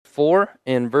4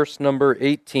 and verse number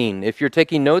 18. If you're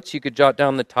taking notes, you could jot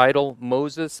down the title,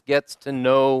 Moses Gets to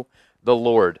Know the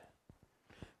Lord.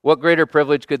 What greater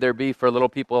privilege could there be for little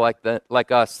people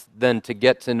like us than to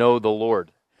get to know the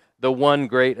Lord, the one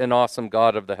great and awesome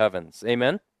God of the heavens?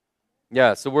 Amen?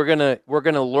 Yeah, so we're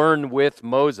gonna learn with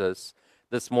Moses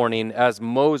this morning as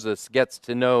Moses gets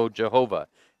to know Jehovah,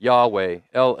 Yahweh,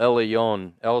 El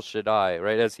Elyon, El Shaddai,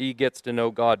 right? As he gets to know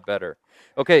God better.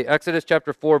 Okay, Exodus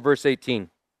chapter 4, verse 18.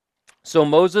 So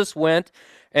Moses went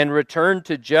and returned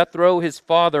to Jethro, his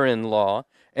father-in-law,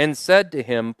 and said to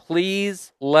him,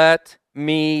 "Please let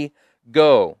me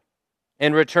go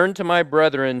and return to my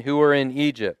brethren who are in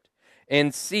Egypt,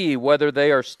 and see whether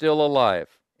they are still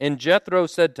alive." And Jethro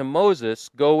said to Moses,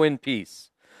 "Go in peace."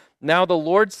 Now the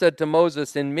Lord said to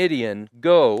Moses in Midian,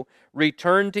 "Go,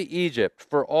 return to Egypt,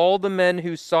 for all the men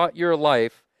who sought your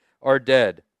life are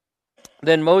dead."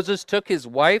 Then Moses took his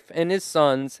wife and his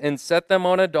sons and set them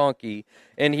on a donkey,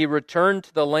 and he returned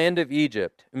to the land of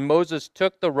Egypt. And Moses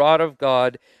took the rod of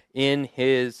God in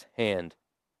his hand.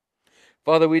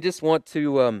 Father, we just want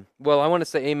to, I want to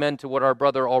say amen to what our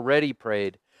brother already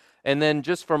prayed. And then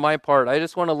just for my part, I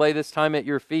just want to lay this time at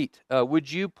your feet.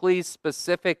 Would you please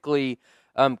specifically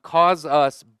cause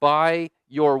us by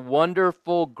your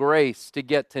wonderful grace to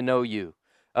get to know you?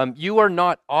 You are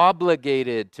not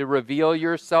obligated to reveal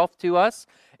yourself to us,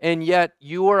 and yet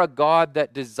you are a God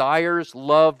that desires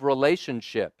love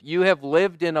relationship. You have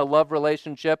lived in a love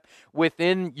relationship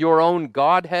within your own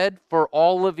Godhead for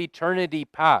all of eternity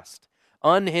past.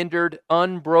 Unhindered,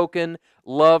 unbroken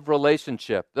love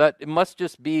relationship. That it must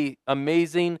just be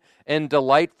amazing and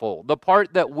delightful. The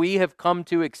part that we have come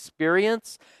to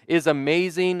experience is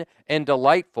amazing and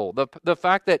delightful. The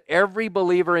fact that every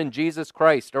believer in Jesus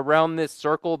Christ around this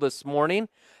circle this morning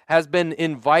has been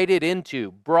invited into,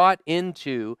 brought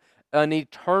into an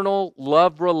eternal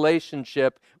love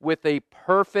relationship with a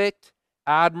perfect,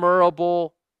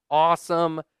 admirable,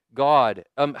 awesome God.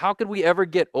 How could we ever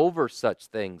get over such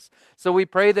things? So we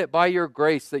pray that by your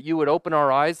grace that you would open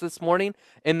our eyes this morning,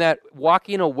 and that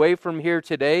walking away from here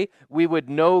today, we would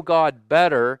know God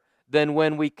better than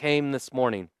when we came this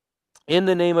morning. In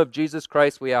the name of Jesus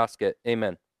Christ, we ask it.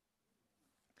 Amen.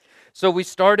 So we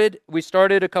started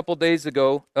a couple days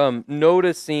ago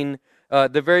noticing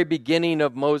the very beginning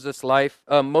of Moses' life.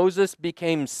 Moses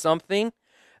became something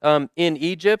in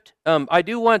Egypt. I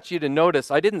do want you to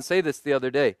notice, I didn't say this the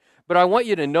other day, but I want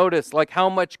you to notice like how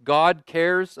much God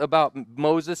cares about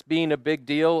Moses being a big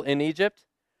deal in Egypt.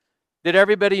 Did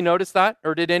everybody notice that?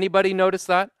 Or did anybody notice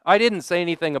that? I didn't say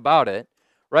anything about it,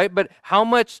 right? But how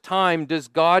much time does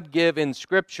God give in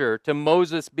Scripture to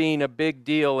Moses being a big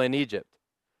deal in Egypt?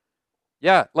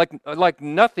 Yeah, like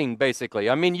nothing, basically.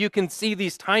 I mean, you can see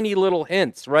these tiny little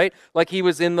hints, right? Like he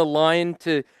was in the line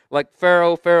to, like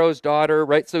Pharaoh's daughter,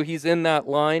 right? So he's in that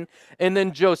line. And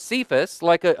then Josephus,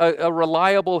 like a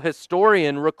reliable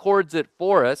historian, records it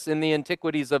for us in the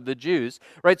Antiquities of the Jews,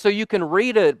 right? So you can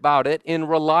read about it in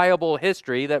reliable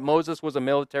history, that Moses was a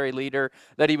military leader,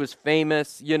 that he was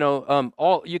famous, you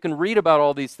can read about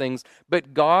all these things,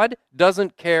 but God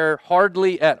doesn't care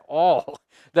hardly at all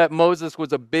that Moses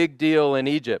was a big deal in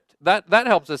Egypt. That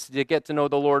helps us to get to know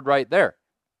the Lord right there.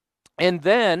 And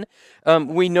then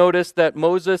we noticed that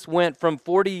Moses went from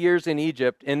 40 years in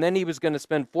Egypt, and then he was going to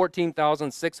spend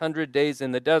 14,600 days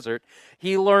in the desert.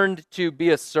 He learned to be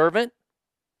a servant.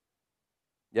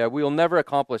 Yeah, we will never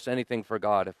accomplish anything for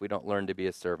God if we don't learn to be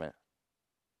a servant.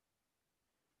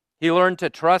 He learned to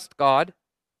trust God.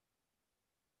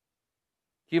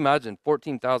 Can you imagine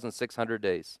 14,600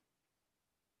 days?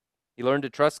 He learned to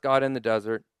trust God in the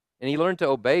desert, and he learned to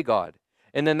obey God.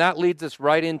 And then that leads us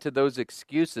right into those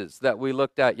excuses that we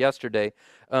looked at yesterday.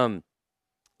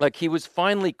 Like he was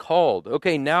finally called.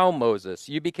 Okay, now Moses,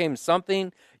 you became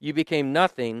something, you became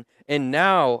nothing, and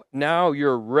now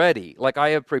you're ready. Like I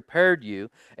have prepared you.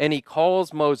 And he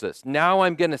calls Moses. Now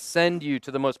I'm going to send you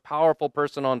to the most powerful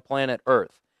person on planet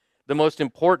Earth, the most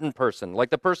important person, like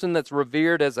the person that's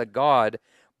revered as a god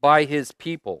by his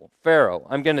people, Pharaoh.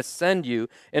 I'm going to send you.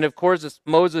 And of course,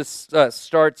 Moses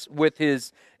starts with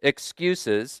his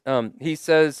excuses. He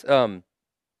says,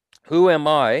 who am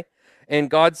I?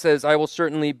 And God says, I will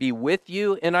certainly be with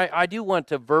you. And I do want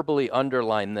to verbally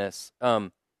underline this.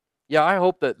 I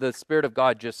hope that the Spirit of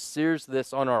God just sears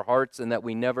this on our hearts and that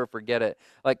we never forget it.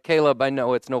 Like Caleb, I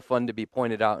know it's no fun to be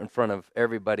pointed out in front of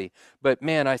everybody. But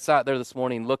man, I sat there this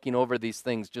morning looking over these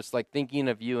things, just like thinking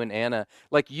of you and Anna.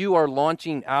 Like you are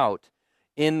launching out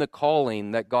in the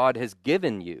calling that God has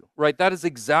given you, right? That is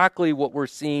exactly what we're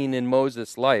seeing in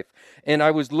Moses' life. And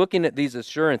I was looking at these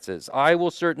assurances. I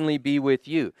will certainly be with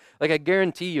you. Like I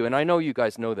guarantee you, and I know you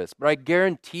guys know this, but I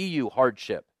guarantee you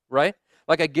hardship. right?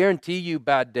 Like, I guarantee you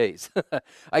bad days.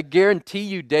 I guarantee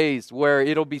you days where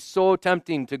it'll be so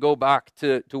tempting to go back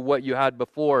to what you had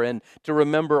before and to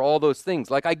remember all those things.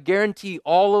 Like, I guarantee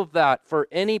all of that for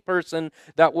any person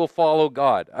that will follow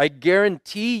God. I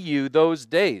guarantee you those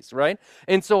days, right?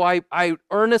 And so I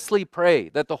earnestly pray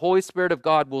that the Holy Spirit of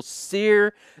God will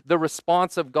sear the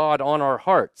response of God on our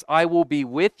hearts. I will be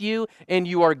with you, and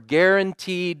you are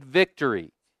guaranteed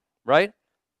victory, right?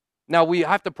 Now, we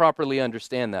have to properly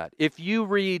understand that. If you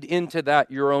read into that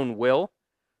your own will,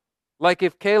 like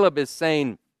if Caleb is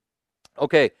saying,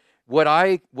 okay, what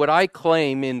I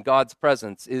claim in God's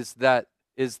presence is that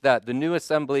the new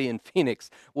assembly in Phoenix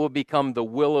will become the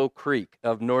Willow Creek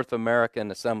of North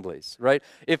American assemblies, right?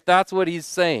 If that's what he's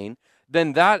saying,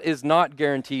 then that is not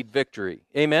guaranteed victory.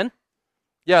 Amen?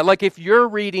 Yeah, like if you're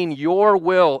reading your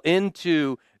will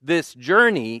into this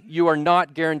journey, you are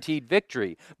not guaranteed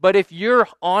victory. But if you're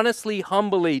honestly,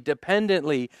 humbly,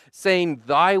 dependently saying,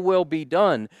 thy will be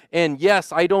done, and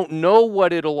yes, I don't know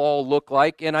what it'll all look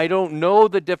like, and I don't know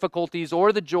the difficulties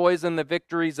or the joys and the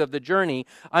victories of the journey,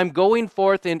 I'm going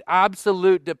forth in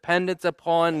absolute dependence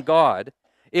upon God.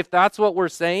 If that's what we're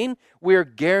saying, we're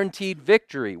guaranteed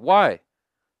victory. Why?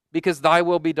 Because thy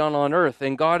will be done on earth,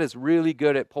 and God is really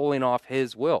good at pulling off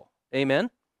his will. Amen?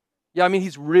 Yeah, I mean,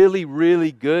 he's really,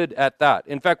 really good at that.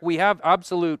 In fact, we have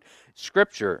absolute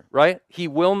scripture, right? He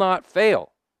will not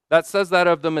fail. That says that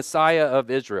of the Messiah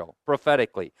of Israel,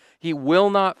 prophetically. He will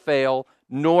not fail,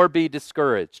 nor be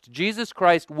discouraged. Jesus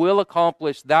Christ will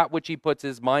accomplish that which he puts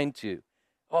his mind to.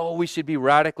 Oh, we should be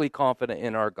radically confident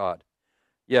in our God.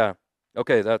 Yeah.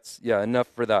 Okay, that's, enough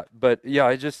for that. But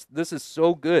yeah, this is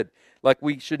so good. Like,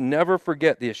 we should never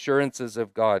forget the assurances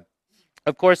of God.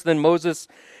 Of course, then Moses,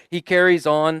 he carries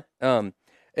on, and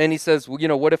he says,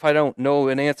 well, what if I don't know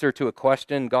an answer to a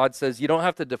question? God says, you don't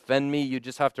have to defend me, you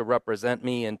just have to represent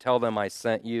me and tell them I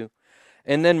sent you.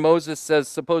 And then Moses says,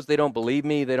 suppose they don't believe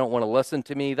me, they don't want to listen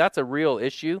to me. That's a real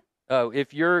issue.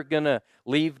 If you're going to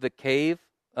leave the cave,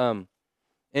 and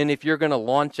if you're going to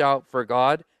launch out for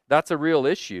God, that's a real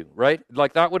issue, right?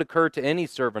 Like, that would occur to any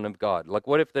servant of God. Like,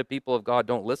 what if the people of God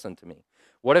don't listen to me?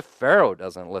 What if Pharaoh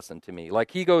doesn't listen to me?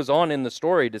 Like, he goes on in the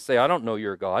story to say, I don't know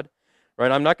your God, right?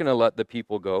 I'm not going to let the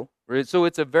people go. Right? So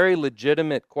it's a very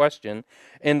legitimate question.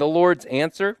 And the Lord's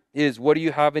answer is, what do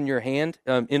you have in your hand?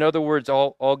 In other words,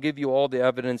 I'll give you all the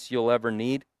evidence you'll ever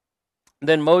need.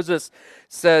 Then Moses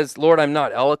says, Lord, I'm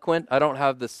not eloquent. I don't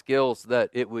have the skills that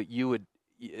you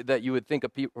would think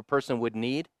a person would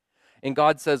need. And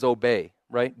God says, obey,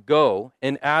 right? Go,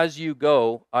 and as you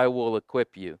go, I will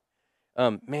equip you.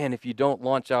 Man, if you don't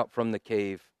launch out from the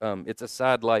cave, it's a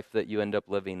sad life that you end up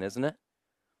living, isn't it?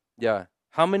 Yeah.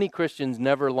 How many Christians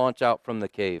never launch out from the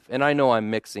cave? And I know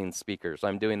I'm mixing speakers.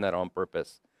 I'm doing that on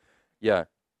purpose. Yeah.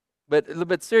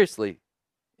 But seriously,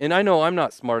 and I know I'm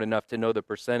not smart enough to know the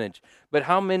percentage, but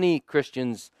how many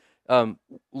Christians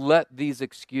let these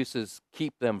excuses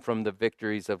keep them from the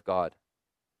victories of God?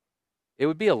 It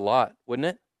would be a lot, wouldn't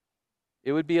it?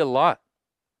 It would be a lot.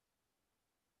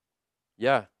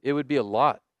 Yeah, it would be a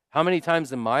lot. How many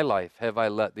times in my life have I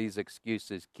let these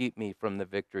excuses keep me from the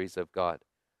victories of God?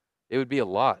 It would be a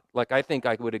lot. Like, I think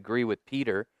I would agree with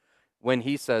Peter when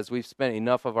he says we've spent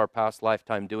enough of our past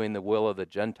lifetime doing the will of the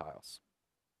Gentiles.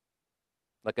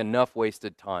 Like, enough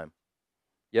wasted time.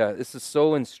 Yeah, this is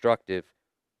so instructive.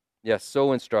 Yeah,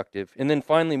 so instructive. And then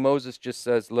finally, Moses just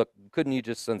says, look, couldn't you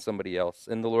just send somebody else?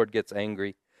 And the Lord gets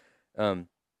angry.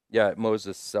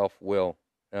 Moses' self-will.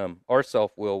 Our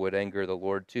self-will would anger the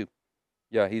Lord too.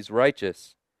 Yeah, he's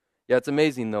righteous. Yeah, it's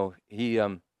amazing though.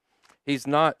 He's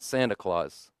not Santa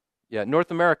Claus. Yeah,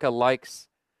 North America likes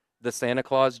the Santa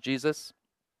Claus Jesus,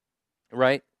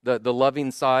 right? The loving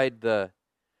side, the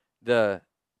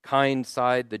kind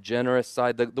side, the generous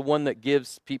side, the one that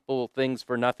gives people things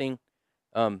for nothing.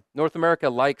 North America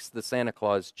likes the Santa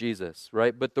Claus Jesus,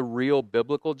 right? But the real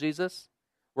biblical Jesus,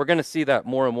 we're going to see that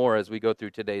more and more as we go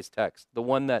through today's text. The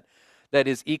one that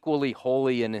is equally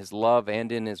holy in his love and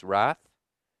in his wrath,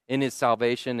 in his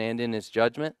salvation and in his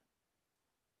judgment.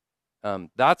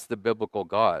 That's the biblical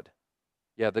God.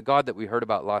 Yeah, the God that we heard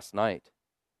about last night,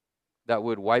 that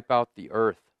would wipe out the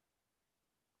earth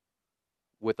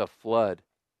with a flood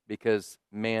because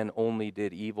man only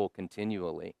did evil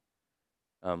continually.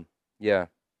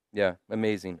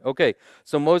 Amazing. Okay,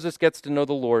 so Moses gets to know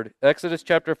the Lord. Exodus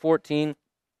chapter 14.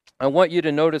 I want you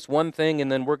to notice one thing,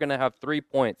 and then we're going to have 3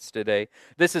 points today.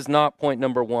 This is not point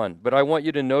number 1, but I want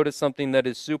you to notice something that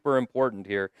is super important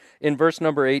here. In verse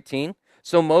number 18,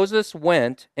 so Moses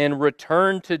went and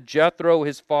returned to Jethro,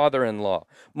 his father-in-law.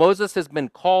 Moses has been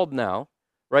called now,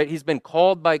 right? He's been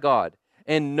called by God.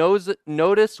 And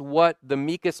notice what the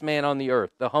meekest man on the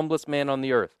earth, the humblest man on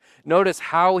the earth, notice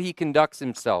how he conducts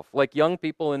himself. Like young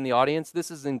people in the audience,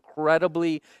 this is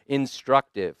incredibly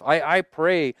instructive. I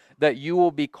pray that you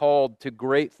will be called to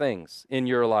great things in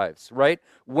your lives, right?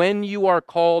 When you are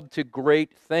called to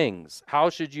great things, how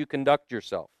should you conduct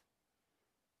yourself?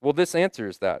 Well, this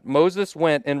answers that. Moses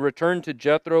went and returned to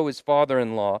Jethro, his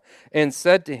father-in-law, and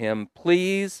said to him,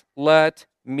 "Please let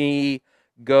me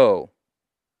go."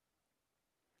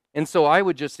 And so I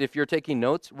would just, if you're taking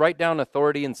notes, write down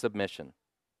authority and submission.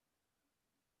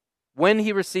 When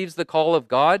he receives the call of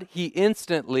God, he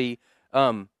instantly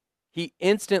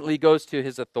goes to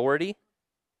his authority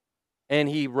and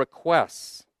he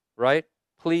requests, right?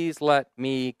 Please let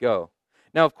me go.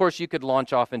 Now, of course, you could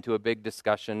launch off into a big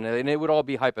discussion, and it would all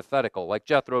be hypothetical, like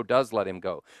Jethro does let him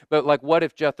go. But like, what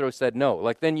if Jethro said no?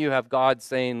 Like, then you have God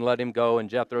saying, let him go, and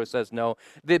Jethro says no.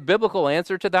 The biblical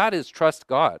answer to that is trust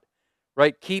God,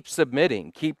 right? Keep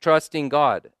submitting, keep trusting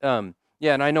God.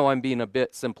 Yeah, and I know I'm being a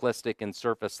bit simplistic and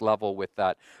surface level with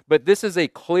that, but this is a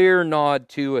clear nod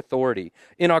to authority.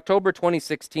 In October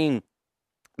 2016,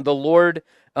 the Lord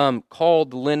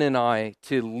called Lynn and I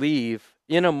to leave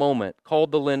in a moment,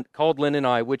 called Lynn and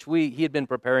I, which he had been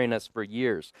preparing us for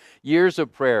years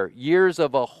of prayer, years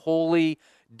of a holy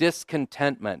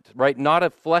discontentment, right? Not a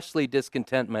fleshly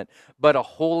discontentment, but a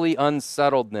holy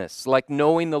unsettledness, like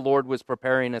knowing the Lord was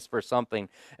preparing us for something.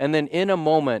 And then in a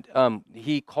moment,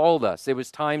 he called us. It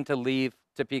was time to leave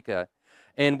Topeka.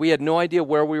 And we had no idea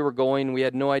where we were going. We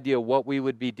had no idea what we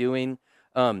would be doing.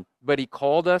 But he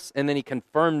called us, and then he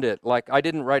confirmed it. Like, I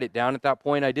didn't write it down at that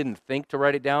point. I didn't think to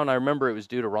write it down. I remember it was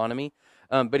Deuteronomy.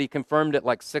 But he confirmed it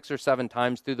like 6 or 7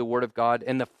 times through the Word of God.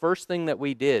 And the first thing that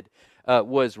we did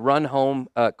was run home,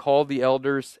 call the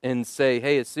elders, and say,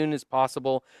 hey, as soon as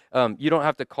possible, you don't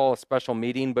have to call a special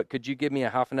meeting, but could you give me a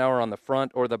half an hour on the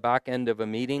front or the back end of a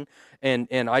meeting?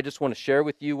 And I just want to share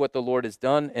with you what the Lord has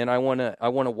done, and I want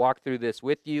to walk through this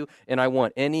with you, and I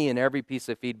want any and every piece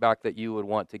of feedback that you would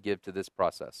want to give to this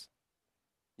process.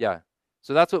 Yeah.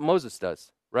 So that's what Moses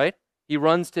does, right? He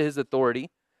runs to his authority,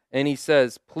 and he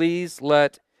says, please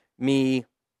let me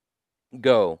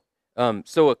go.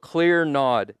 So a clear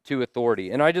nod to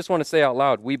authority. And I just want to say out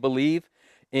loud, we believe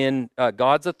in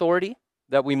God's authority,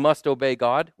 that we must obey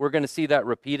God. We're going to see that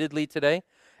repeatedly today.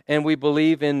 And we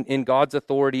believe in God's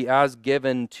authority as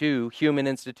given to human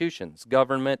institutions,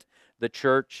 government, the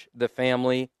church, the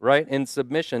family, right? In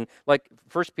submission, like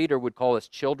 1 Peter would call us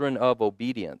children of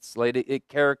obedience. Like it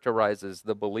characterizes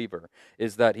the believer,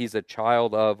 is that he's a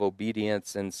child of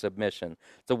obedience and submission.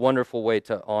 It's a wonderful way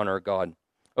to honor God.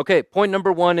 Okay, point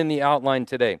number 1 in the outline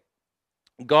today.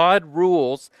 God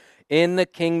rules in the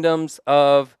kingdoms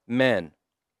of men.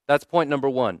 That's point number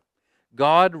 1.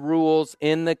 God rules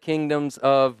in the kingdoms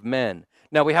of men.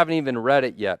 Now, we haven't even read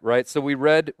it yet, right? So we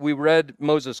read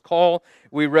Moses' call,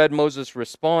 we read Moses'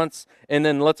 response, and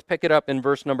then let's pick it up in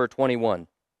verse number 21.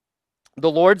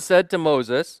 The Lord said to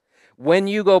Moses, when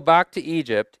you go back to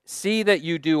Egypt, see that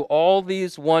you do all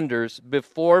these wonders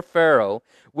before Pharaoh,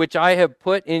 which I have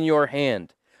put in your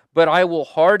hand. But I will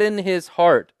harden his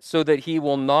heart so that he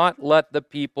will not let the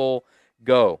people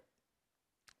go.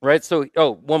 Right? So,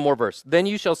 one more verse. Then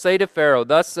you shall say to Pharaoh,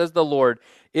 thus says the Lord,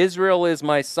 Israel is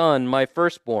my son, my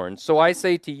firstborn. So I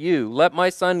say to you, let my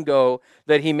son go,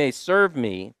 that he may serve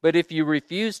me. But if you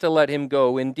refuse to let him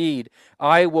go, indeed,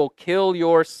 I will kill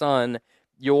your son,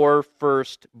 your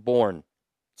firstborn.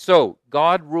 So,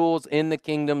 God rules in the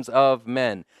kingdoms of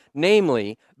men.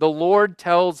 Namely, the Lord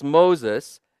tells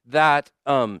Moses that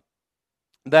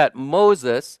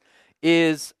Moses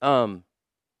is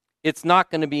it's not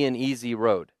going to be an easy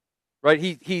road, right?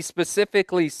 He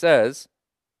specifically says,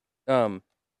 forgive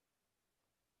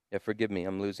me,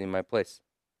 I'm losing my place.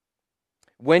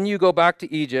 When you go back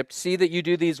to Egypt, see that you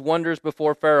do these wonders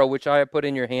before Pharaoh, which I have put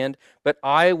in your hand, but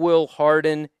I will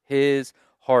harden his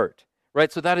heart.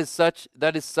 Right? So that is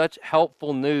such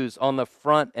helpful news on the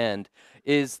front end.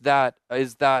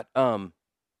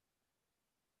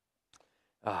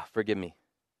 Forgive me.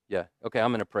 Yeah. Okay,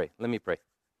 I'm going to pray. Let me pray.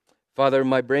 Father,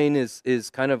 my brain is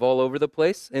kind of all over the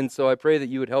place, and so I pray that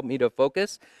you would help me to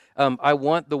focus. I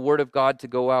want the Word of God to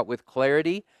go out with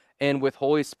clarity and with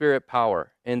Holy Spirit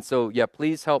power. And so,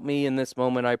 please help me in this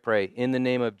moment, I pray, in the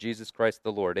name of Jesus Christ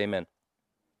the Lord. Amen.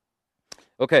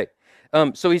 Okay,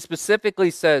 so he specifically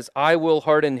says, I will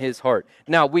harden his heart.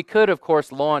 Now, we could, of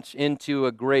course, launch into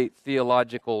a great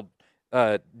theological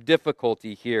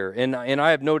difficulty here, and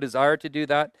I have no desire to do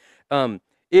that.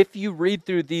 If you read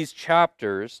through these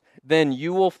chapters, then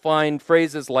you will find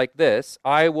phrases like this,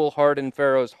 I will harden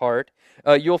Pharaoh's heart.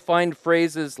 You'll find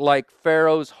phrases like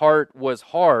Pharaoh's heart was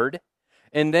hard,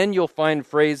 And then you'll find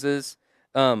phrases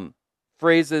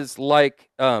like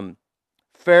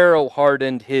Pharaoh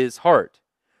hardened his heart,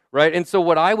 right? And so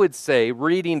what I would say,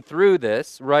 reading through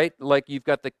this, right, like you've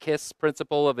got the KISS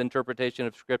principle of interpretation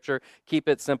of Scripture, keep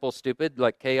it simple, stupid,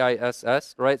 like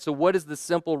KISS, right? So what is the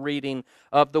simple reading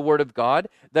of the Word of God?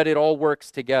 That it all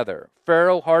works together.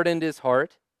 Pharaoh hardened his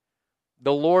heart,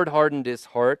 the Lord hardened his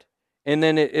heart, and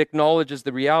then it acknowledges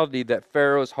the reality that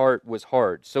Pharaoh's heart was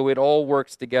hard. So it all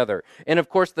works together. And of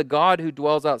course, the God who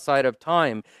dwells outside of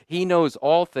time, he knows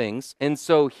all things. And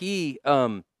so he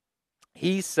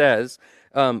says,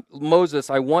 Moses,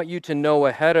 I want you to know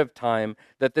ahead of time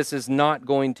that this is not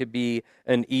going to be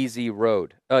an easy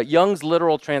road. Young's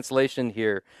literal translation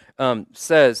here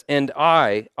says, and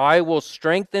I will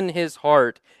strengthen his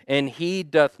heart, and he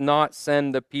doth not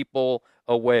send the people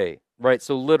away. Right,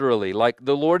 so literally, like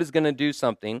the Lord is going to do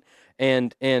something,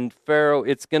 and Pharaoh,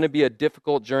 it's going to be a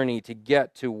difficult journey to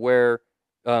get to where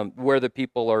the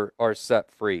people are set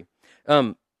free.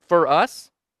 For us,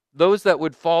 those that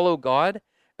would follow God,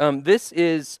 this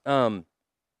is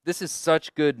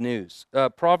such good news.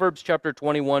 Proverbs chapter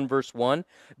 21, verse 1,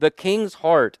 the king's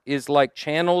heart is like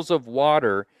channels of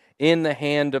water in the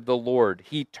hand of the Lord.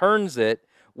 He turns it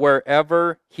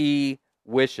wherever he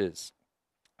wishes.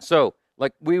 So,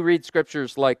 like we read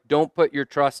scriptures like, don't put your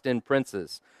trust in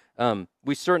princes.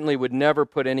 We certainly would never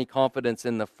put any confidence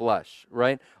in the flesh,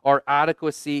 right? Our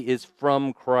adequacy is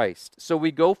from Christ. So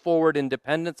we go forward in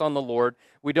dependence on the Lord.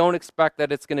 We don't expect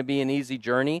that it's going to be an easy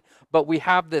journey, but we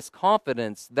have this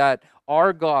confidence that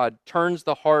our God turns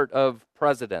the heart of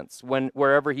presidents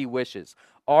wherever he wishes.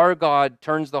 Our God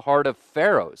turns the heart of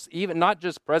pharaohs, even not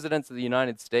just presidents of the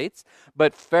United States,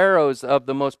 but pharaohs of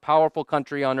the most powerful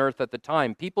country on earth at the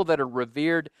time, people that are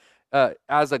revered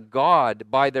as a god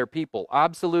by their people,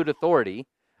 absolute authority,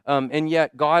 and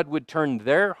yet God would turn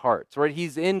their hearts, right?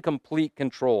 He's in complete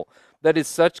control. That is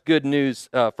such good news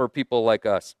for people like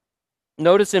us.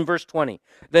 Notice in verse 20,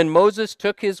 then Moses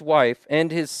took his wife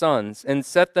and his sons and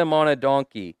set them on a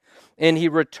donkey, and he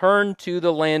returned to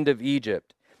the land of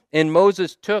Egypt. And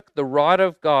Moses took the rod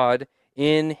of God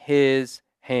in his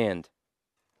hand.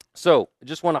 So, I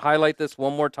just want to highlight this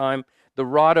one more time. The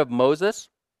rod of Moses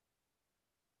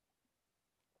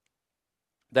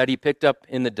that he picked up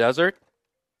in the desert,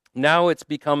 now it's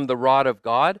become the rod of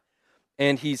God,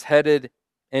 and he's headed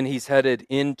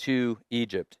into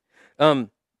Egypt.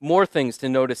 More things to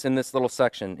notice in this little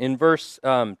section. In verse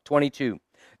 22,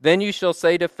 then you shall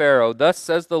say to Pharaoh, thus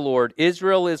says the Lord,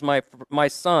 Israel is my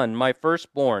son, my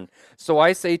firstborn. So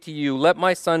I say to you, let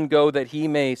my son go that he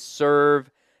may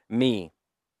serve me.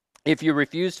 If you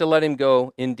refuse to let him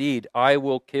go, indeed, I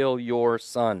will kill your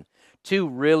son. Two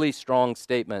really strong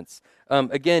statements.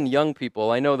 Again, young people,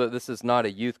 I know that this is not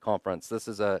a youth conference. This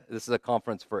is a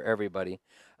conference for everybody.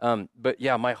 But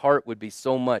yeah, my heart would be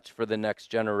so much for the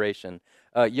next generation.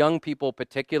 Young people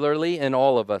particularly, and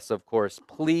all of us, of course,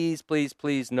 please, please,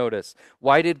 please notice.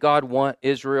 Why did God want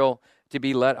Israel to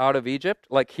be let out of Egypt?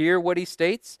 Like, hear what he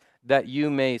states, that you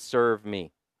may serve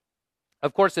me.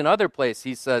 Of course, in other places,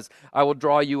 he says, I will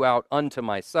draw you out unto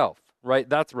myself, right?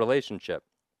 That's relationship.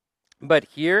 But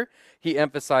here, he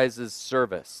emphasizes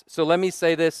service. So let me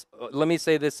say this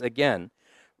again.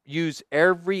 Use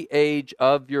every age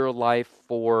of your life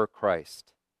for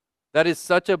Christ. That is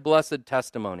such a blessed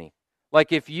testimony.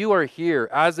 Like if you are here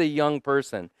as a young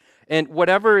person, and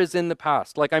whatever is in the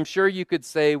past, like I'm sure you could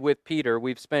say with Peter,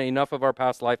 we've spent enough of our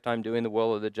past lifetime doing the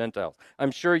will of the Gentiles.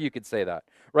 I'm sure you could say that,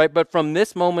 right? But from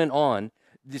this moment on,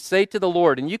 you say to the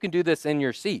Lord, and you can do this in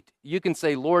your seat, you can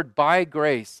say, Lord, by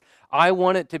grace, I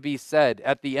want it to be said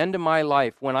at the end of my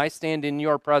life when I stand in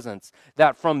your presence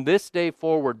that from this day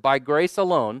forward, by grace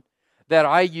alone, that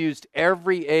I used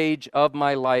every age of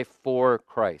my life for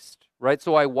Christ, right?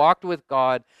 So I walked with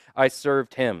God, I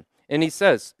served him. And he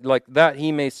says, like that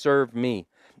he may serve me.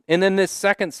 And then this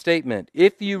second statement,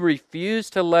 if you refuse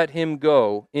to let him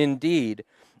go, indeed,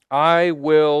 I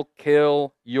will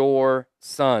kill your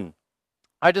son.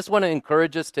 I just want to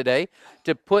encourage us today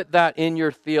to put that in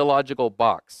your theological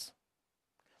box.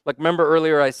 Like, remember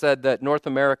earlier I said that North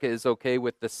America is okay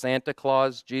with the Santa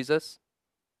Claus Jesus,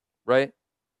 right?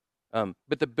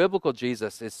 But the biblical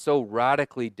Jesus is so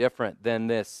radically different than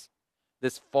this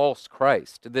false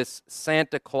Christ, this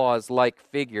Santa Claus-like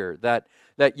figure that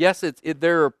yes,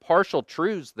 there are partial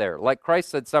truths there. Like Christ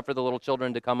said, suffer the little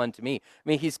children to come unto me. I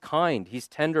mean, he's kind, he's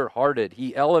tender-hearted,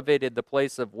 he elevated the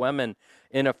place of women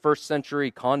in a first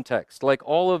century context. Like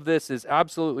all of this is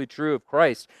absolutely true of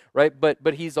Christ, right?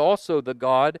 But he's also the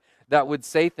God that would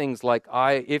say things like,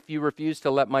 if you refuse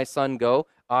to let my son go,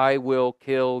 I will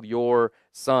kill your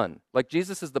son. Like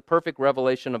Jesus is the perfect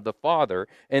revelation of the Father,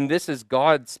 and this is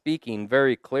God speaking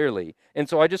very clearly. And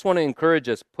so I just want to encourage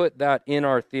us, put that in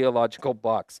our theological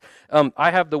box.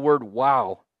 I have the word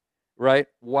wow, right?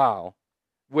 Wow,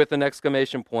 with an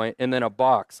exclamation point and then a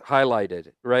box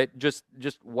highlighted, right? Just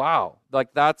wow.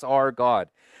 Like that's our God.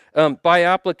 By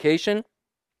application,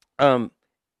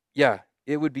 yeah,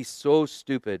 it would be so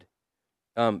stupid.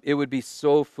 It would be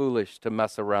so foolish to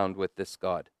mess around with this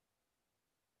God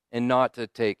and not to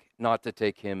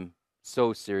take him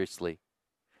so seriously.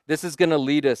 This is going to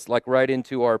lead us like right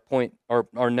into our point,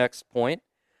 our next point.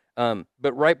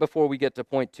 But right before we get to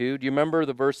point 2, do you remember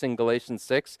the verse in Galatians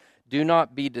 6? Do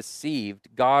not be deceived.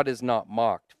 God is not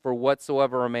mocked. For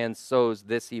whatsoever a man sows,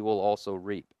 this he will also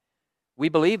reap. We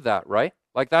believe that, right?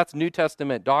 Like that's New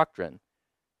Testament doctrine.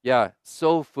 Yeah,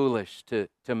 so foolish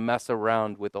to mess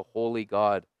around with a holy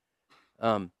God.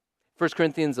 1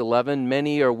 Corinthians 11,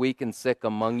 many are weak and sick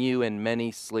among you, and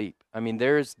many sleep. I mean,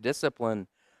 there's discipline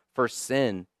for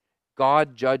sin.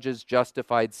 God judges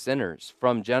justified sinners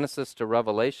from Genesis to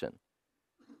Revelation.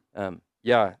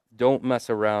 Yeah, don't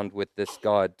mess around with this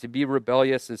God. To be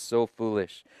rebellious is so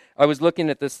foolish. I was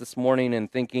looking at this morning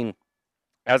and thinking,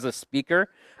 as a speaker,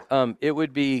 it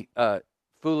would be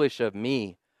foolish of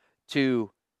me to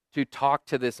talk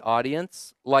to this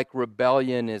audience like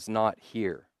rebellion is not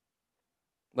here.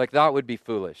 Like that would be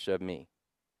foolish of me.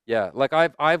 Yeah, like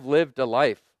I've lived a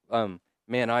life.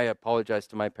 Man, I apologize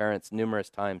to my parents numerous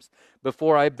times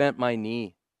before I bent my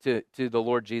knee to the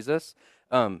Lord Jesus.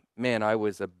 Man, I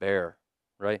was a bear,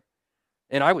 right?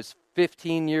 And I was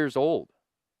 15 years old.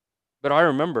 But I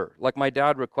remember, like my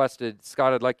dad requested,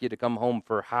 Scott, I'd like you to come home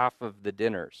for half of the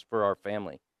dinners for our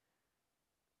family.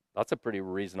 That's a pretty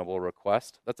reasonable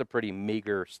request. That's a pretty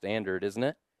meager standard, isn't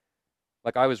it?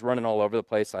 Like I was running all over the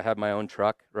place. I had my own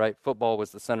truck, right? Football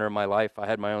was the center of my life. I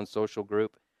had my own social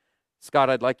group. Scott,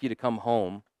 I'd like you to come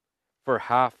home for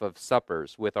half of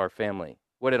suppers with our family.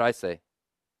 What did I say?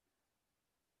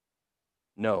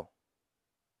 No.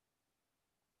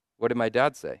 What did my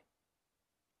dad say?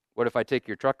 What if I take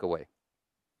your truck away?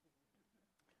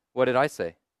 What did I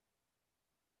say?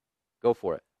 Go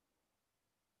for it.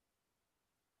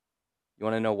 You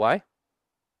want to know why?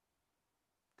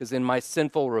 Because in my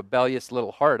sinful, rebellious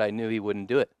little heart, I knew he wouldn't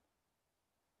do it.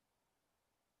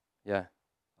 Yeah,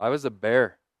 I was a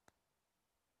bear.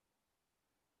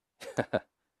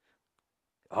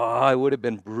 I would have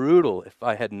been brutal if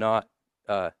I had not,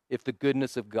 if the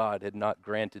goodness of God had not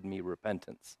granted me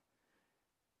repentance.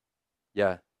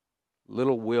 Yeah,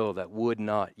 little will that would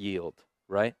not yield,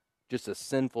 right? Just a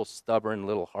sinful, stubborn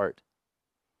little heart.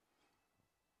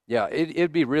 Yeah,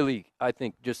 it'd be really, I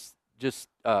think, just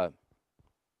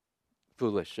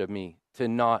foolish of me to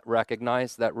not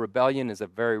recognize that rebellion is a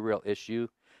very real issue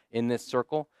in this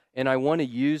circle. And I want to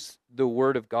use the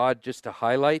word of God just to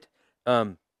highlight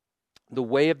the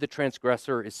way of the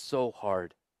transgressor is so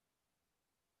hard.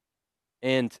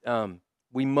 And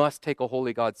we must take a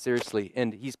holy God seriously.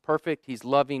 And he's perfect, he's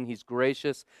loving, he's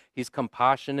gracious, he's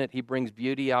compassionate, he brings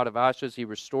beauty out of ashes, he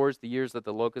restores the years that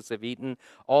the locusts have eaten.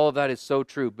 All of that is so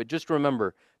true. But just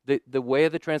remember, the way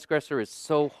of the transgressor is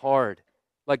so hard.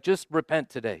 Like, just repent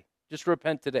today. Just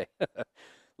repent today.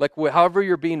 Like, however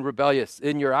you're being rebellious,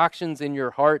 in your actions, in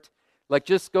your heart, like,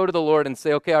 just go to the Lord and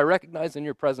say, okay, I recognize in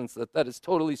your presence that is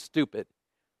totally stupid.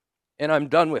 And I'm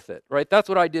done with it, right? That's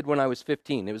what I did when I was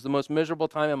 15. It was the most miserable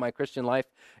time in my Christian life.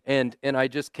 And I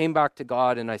just came back to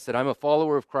God and I said, I'm a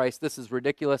follower of Christ. This is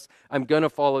ridiculous. I'm going to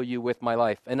follow you with my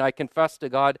life. And I confessed to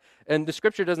God. And the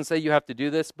scripture doesn't say you have to do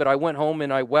this, but I went home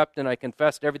and I wept and I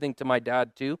confessed everything to my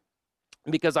dad too,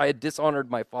 because I had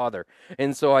dishonored my father.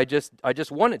 And so I just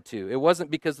wanted to. It wasn't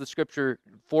because the scripture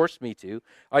forced me to.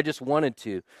 I just wanted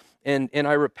to. And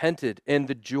I repented. And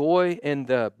the joy and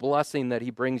the blessing that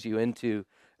he brings you into,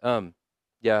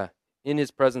 in his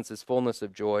presence is fullness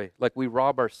of joy. Like, we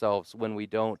rob ourselves when we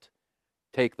don't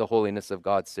take the holiness of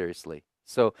God seriously.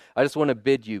 So I just want to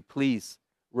bid you, please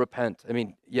repent. I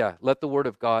mean, let the word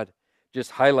of God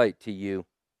just highlight to you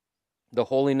the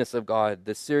holiness of God,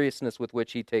 the seriousness with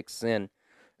which he takes sin,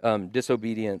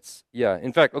 disobedience. Yeah.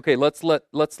 In fact, okay, let's let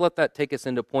that take us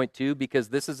into point 2, because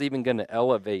this is even going to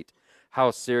elevate how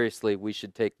seriously we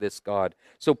should take this God.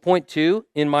 So point 2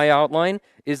 in my outline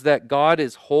is that God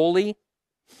is holy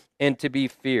and to be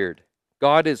feared.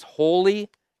 God is holy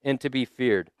and to be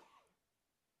feared.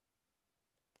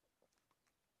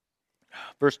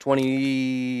 Verse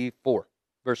 24.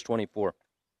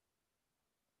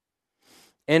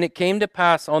 And it came to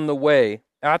pass on the way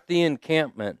at the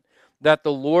encampment that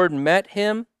the Lord met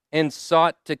him and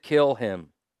sought to kill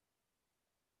him.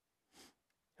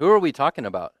 Who are we talking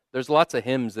about? There's lots of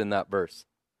hymns in that verse.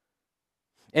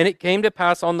 And it came to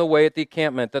pass on the way at the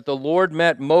encampment that the Lord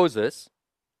met Moses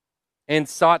and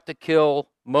sought to kill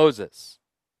Moses.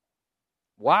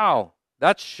 Wow,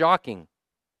 that's shocking.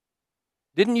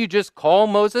 Didn't you just call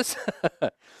Moses?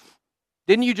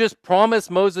 Didn't you just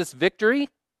promise Moses victory?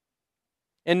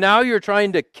 And now you're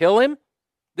trying to kill him?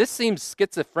 This seems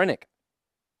schizophrenic.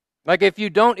 Like if you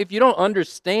don't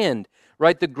understand,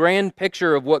 right, the grand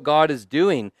picture of what God is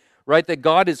doing, right, that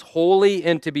God is holy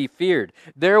and to be feared.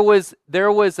 There was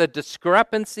a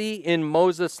discrepancy in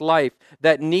Moses' life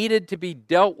that needed to be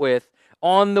dealt with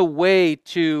on the way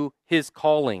to his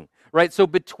calling, right? So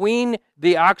between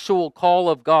the actual call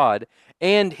of God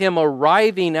and him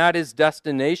arriving at his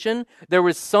destination, there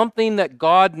was something that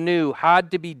God knew had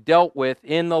to be dealt with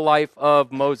in the life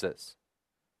of Moses.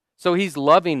 So he's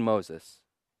loving Moses.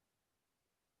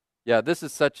 Yeah,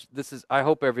 I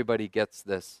hope everybody gets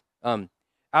this.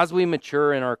 As we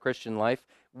mature in our Christian life,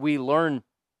 we learn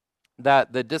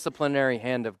that the disciplinary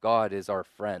hand of God is our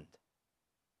friend.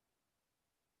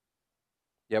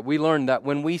 Yeah, we learn that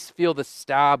when we feel the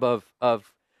stab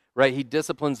of right, he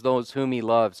disciplines those whom he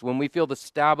loves. When we feel the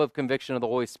stab of conviction of the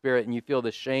Holy Spirit and you feel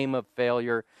the shame of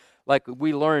failure, like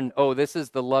we learn, oh, this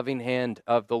is the loving hand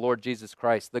of the Lord Jesus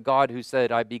Christ, the God who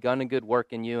said, I've begun a good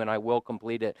work in you and I will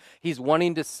complete it. He's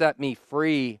wanting to set me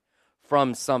free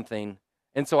from something.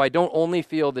 And so I don't only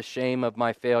feel the shame of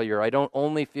my failure. I don't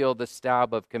only feel the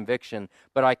stab of conviction,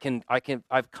 but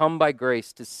I've come by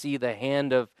grace to see the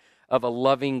hand of a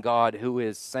loving God who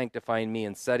is sanctifying me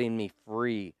and setting me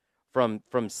free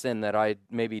from sin that I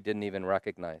maybe didn't even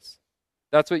recognize.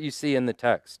 That's what you see in the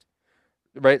text.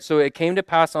 Right? So it came to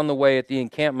pass on the way at the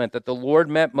encampment that the Lord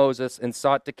met Moses and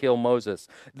sought to kill Moses.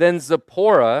 Then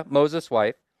Zipporah, Moses'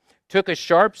 wife, took a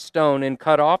sharp stone and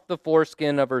cut off the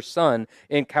foreskin of her son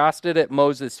and cast it at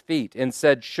Moses' feet and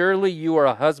said, surely you are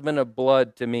a husband of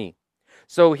blood to me.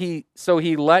 So he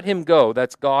let him go.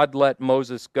 That's God let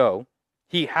Moses go.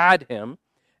 He had him.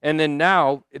 And then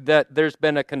now that there's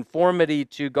been a conformity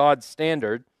to God's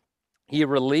standard, he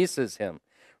releases him,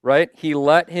 right? He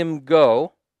let him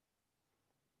go.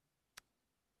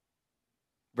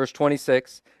 Verse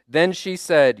 26, then she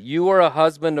said, you are a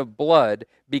husband of blood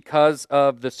because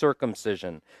of the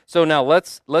circumcision. So now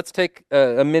let's take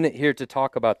a minute here to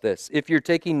talk about this. If you're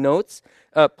taking notes,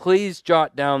 please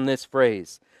jot down this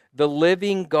phrase. The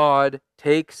living God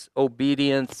takes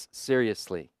obedience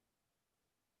seriously.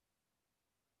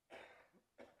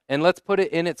 And let's put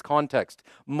it in its context.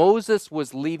 Moses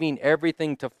was leaving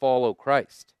everything to follow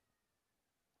Christ.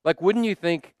 Like, wouldn't you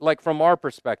think, like from our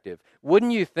perspective,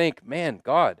 wouldn't you think, man,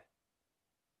 God,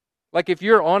 like if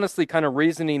you're honestly kind of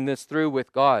reasoning this through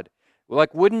with God,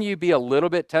 like wouldn't you be a little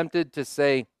bit tempted to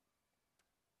say,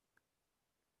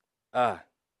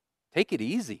 take it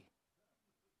easy?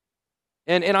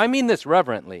 And I mean this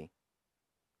reverently.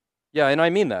 Yeah, and I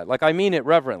mean that. Like I mean it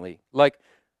reverently. Like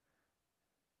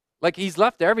he's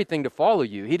left everything to follow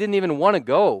you. He didn't even want to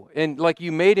go. And like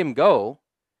you made him go.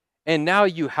 And now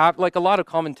you have, like a lot of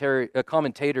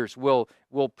commentators will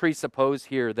presuppose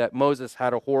here that Moses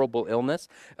had a horrible illness.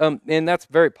 And that's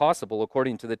very possible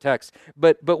according to the text.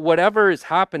 But whatever is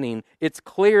happening, it's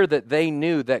clear that they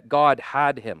knew that God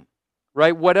had him,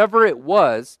 right? Whatever it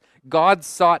was, God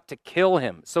sought to kill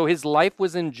him. So his life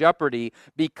was in jeopardy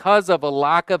because of a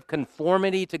lack of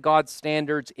conformity to God's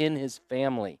standards in his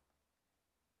family.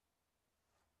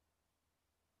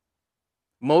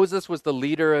 Moses was the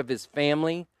leader of his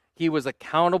family. He was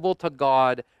accountable to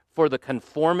God for the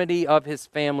conformity of his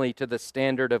family to the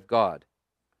standard of God.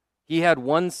 He had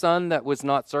one son that was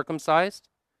not circumcised.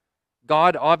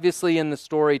 God obviously in the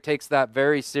story takes that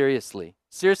very seriously.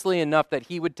 Seriously enough that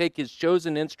he would take his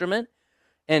chosen instrument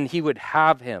and he would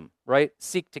have him, right?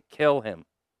 Seek to kill him.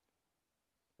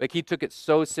 Like he took it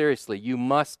so seriously. You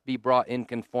must be brought in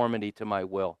conformity to my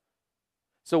will.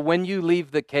 So when you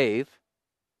leave the cave,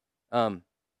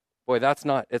 boy,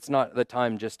 it's not the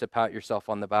time just to pat yourself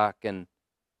on the back and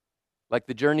like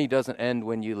the journey doesn't end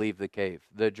when you leave the cave.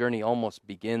 The journey almost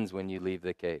begins when you leave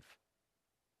the cave.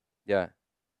 Yeah.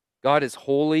 God is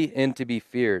holy and to be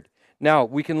feared. Now,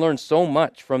 we can learn so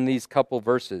much from these couple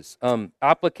verses.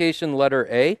 Application letter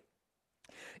A.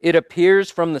 It appears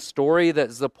from the story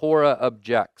that Zipporah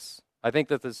objects. I think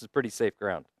that this is pretty safe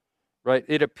ground, right?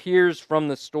 It appears from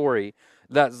the story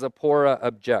that Zipporah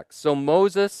objects. So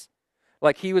Moses,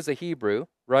 like he was a Hebrew,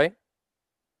 right?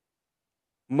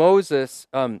 Moses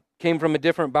came from a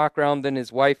different background than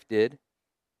his wife did,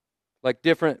 like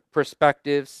different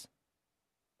perspectives.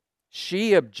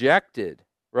 She objected,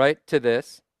 right, to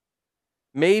this.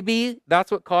 Maybe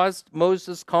that's what caused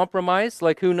Moses' compromise.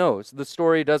 Like, who knows? The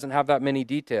story doesn't have that many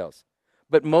details.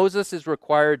 But Moses is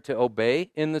required to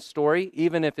obey in the story,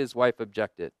 even if his wife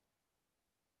objected.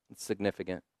 It's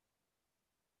significant.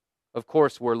 Of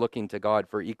course, we're looking to God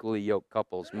for equally yoked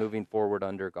couples moving forward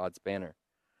under God's banner.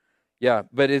 Yeah,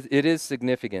 but it is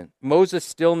significant. Moses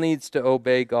still needs to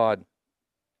obey God.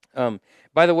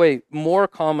 By the way, more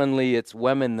commonly, it's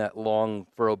women that long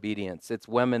for obedience. It's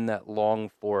women that long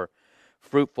for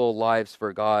fruitful lives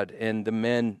for God, and the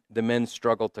men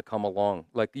struggle to come along.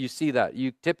 Like, you see that.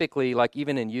 You typically, like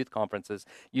even in youth conferences,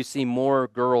 you see more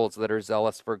girls that are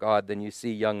zealous for God than you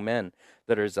see young men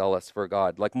that are zealous for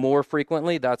God. Like, more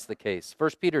frequently, that's the case. 1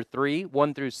 Peter 3,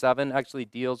 1 through 7 actually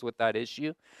deals with that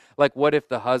issue. Like, what if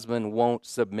the husband won't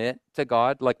submit to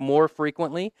God? Like, more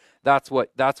frequently, that's what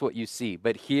you see.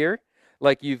 But here,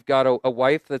 like, you've got a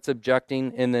wife that's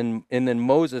objecting, and then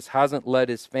Moses hasn't led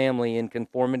his family in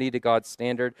conformity to God's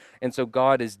standard, and so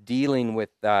God is dealing with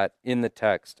that in the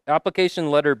text. Application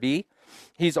letter B,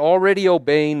 he's already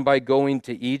obeying by going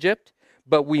to Egypt,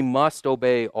 but we must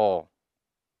obey all.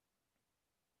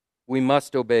 We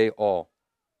must obey all.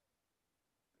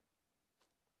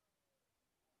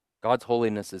 God's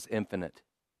holiness is infinite.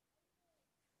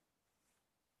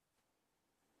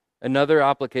 Another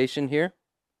application here.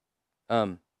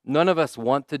 None of us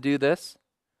want to do this,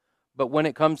 but when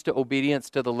it comes to obedience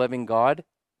to the living God,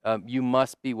 you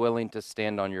must be willing to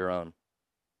stand on your own.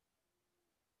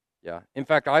 Yeah. In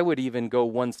fact, I would even go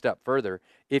one step further.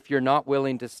 If you're not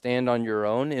willing to stand on your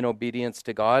own in obedience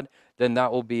to God, then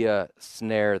that will be a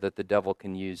snare that the devil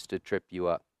can use to trip you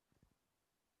up.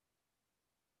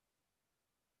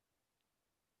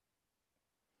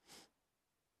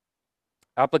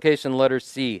 Application letter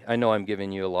C. I know I'm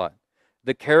giving you a lot.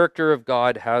 The character of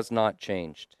God has not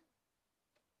changed.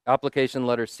 Application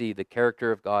letter C. The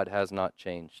character of God has not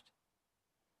changed.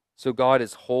 So God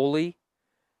is holy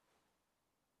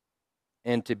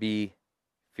and to be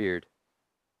feared.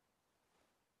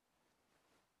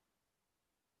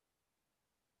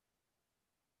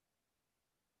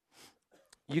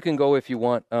 You can go if you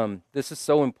want. This is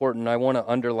so important. I want to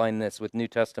underline this with New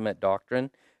Testament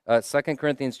doctrine. 2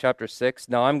 Corinthians chapter 6.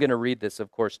 Now, I'm going to read this, of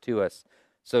course, to us,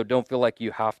 so don't feel like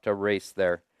you have to race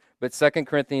there. But 2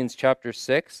 Corinthians chapter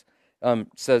 6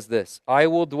 says this, I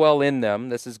will dwell in them.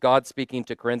 This is God speaking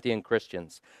to Corinthian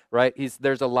Christians, right?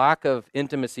 There's a lack of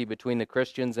intimacy between the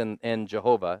Christians and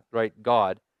Jehovah, right?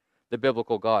 God, the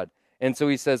biblical God. And so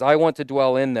he says, I want to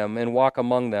dwell in them and walk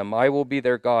among them. I will be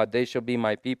their God. They shall be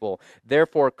my people.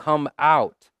 Therefore, come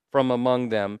out from among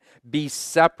them. Be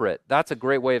separate. That's a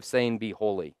great way of saying be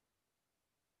holy.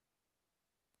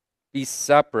 Be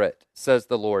separate, says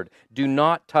the Lord. Do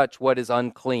not touch what is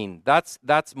unclean. That's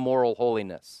moral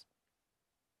holiness.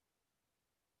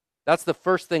 That's the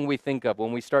first thing we think of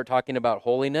when we start talking about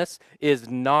holiness, is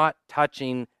not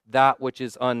touching that which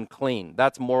is unclean.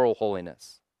 That's moral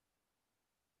holiness.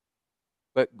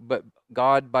 But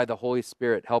God, by the Holy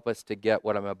Spirit, help us to get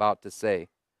what I'm about to say.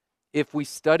 If we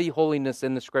study holiness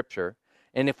in the Scripture,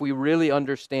 and if we really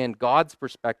understand God's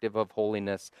perspective of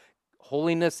holiness,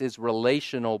 holiness is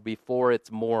relational before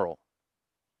it's moral.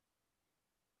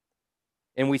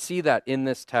 And we see that in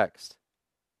this text.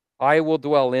 I will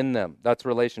dwell in them, that's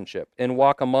relationship, and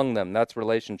walk among them, that's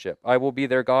relationship. I will be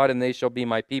their God, and they shall be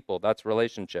my people, that's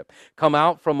relationship. Come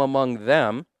out from among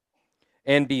them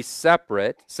and be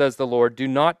separate, says the Lord. Do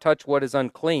not touch what is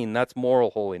unclean, that's moral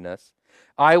holiness.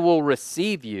 I will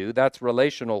receive you, that's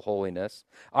relational holiness.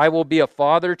 I will be a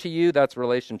father to you, that's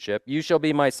relationship. You shall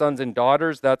be my sons and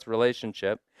daughters, that's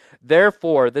relationship.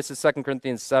 Therefore, this is 2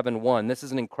 Corinthians 7:1. This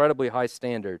is an incredibly high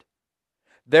standard.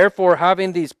 Therefore,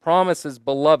 having these promises,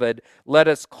 beloved, let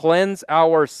us cleanse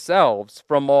ourselves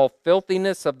from all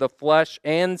filthiness of the flesh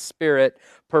and spirit,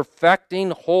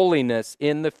 perfecting holiness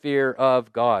in the fear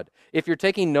of God. If you're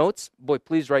taking notes, boy,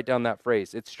 please write down that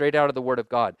phrase. It's straight out of the Word of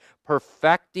God.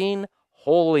 Perfecting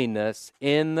holiness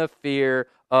in the fear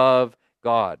of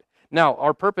God. Now,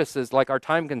 our purposes, like our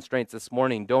time constraints this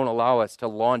morning, don't allow us to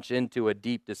launch into a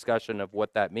deep discussion of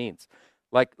what that means.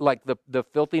 Like the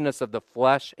filthiness of the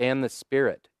flesh and the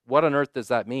spirit. What on earth does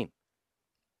that mean?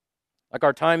 Like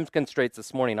our time constraints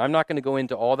this morning, I'm not going to go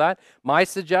into all that. My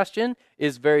suggestion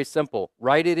is very simple.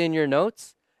 Write it in your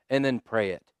notes and then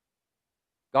pray it.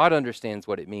 God understands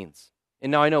what it means.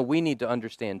 And now I know we need to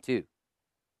understand too.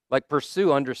 Like,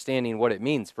 pursue understanding what it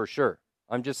means for sure.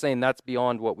 I'm just saying that's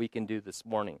beyond what we can do this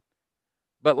morning.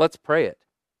 But let's pray it.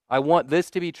 I want this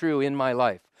to be true in my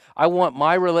life. I want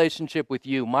my relationship with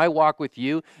you, my walk with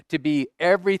you, to be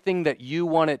everything that you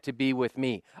want it to be with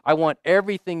me. I want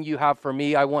everything you have for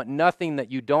me. I want nothing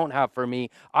that you don't have for me.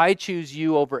 I choose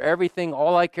you over everything.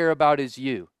 All I care about is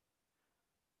you.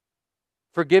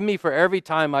 Forgive me for every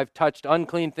time I've touched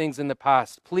unclean things in the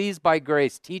past. Please, by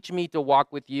grace, teach me to walk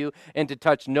with you and to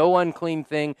touch no unclean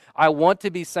thing. I want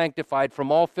to be sanctified from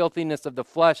all filthiness of the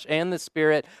flesh and the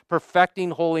spirit,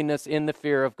 perfecting holiness in the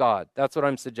fear of God. That's what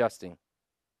I'm suggesting.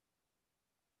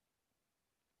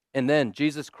 And then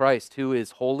Jesus Christ, who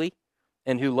is holy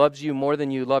and who loves you more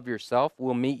than you love yourself,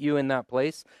 will meet you in that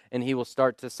place, and he will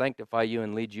start to sanctify you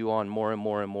and lead you on more and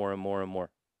more and more and more and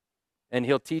more. And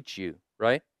he'll teach you,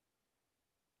 right?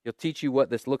 He'll teach you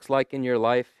what this looks like in your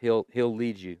life. He'll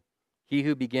lead you. He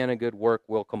who began a good work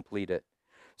will complete it.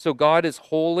 So God is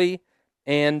holy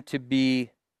and to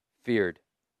be feared.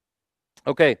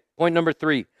 Okay, point number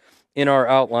 3 in our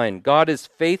outline. God is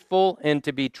faithful and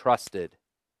to be trusted.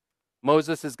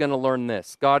 Moses is going to learn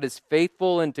this. God is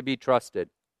faithful and to be trusted.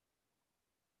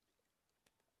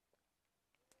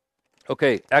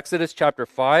 Okay, Exodus chapter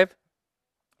 5,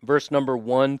 verse number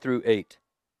 1 through 8.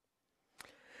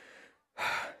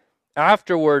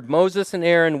 Afterward, Moses and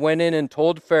Aaron went in and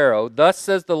told Pharaoh, "Thus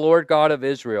says the Lord God of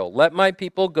Israel, let my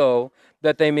people go,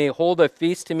 that they may hold a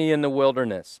feast to me in the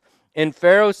wilderness." And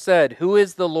Pharaoh said, "Who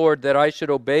is the Lord that I should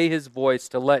obey his voice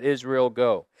to let Israel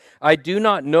go? I do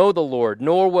not know the Lord,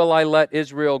 nor will I let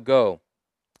Israel go."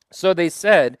 So they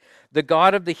said, "The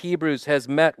God of the Hebrews has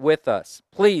met with us.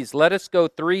 Please let us go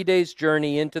 3 days'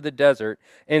 journey into the desert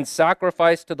and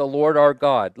sacrifice to the Lord our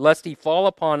God, lest he fall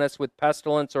upon us with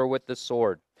pestilence or with the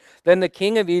sword." Then the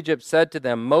king of Egypt said to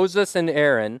them, "Moses and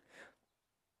Aaron,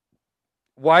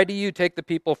 why do you take the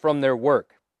people from their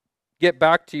work? Get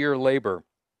back to your labor."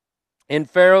 And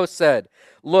Pharaoh said,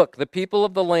 "Look, the people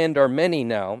of the land are many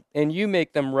now, and you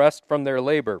make them rest from their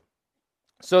labor."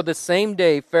 So the same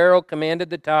day Pharaoh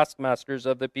commanded the taskmasters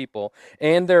of the people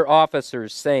and their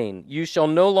officers, saying, "You shall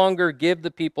no longer give the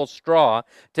people straw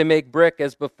to make brick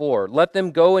as before. Let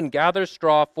them go and gather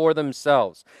straw for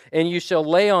themselves, and you shall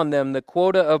lay on them the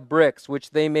quota of bricks which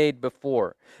they made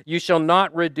before. You shall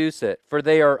not reduce it, for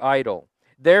they are idle."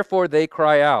 Therefore they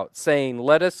cry out, saying,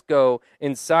 "Let us go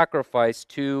and sacrifice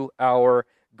to our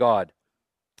God."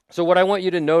 So what I want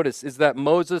you to notice is that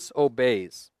Moses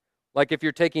obeys. Like if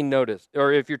you're taking notice,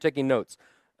 or if you're taking notes,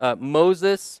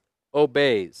 Moses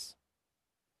obeys.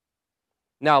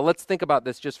 Now, let's think about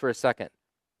this just for a second.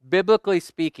 Biblically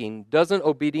speaking, doesn't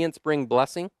obedience bring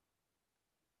blessing?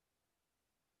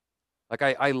 Like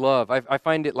I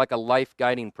find it like a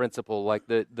life-guiding principle, like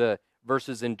the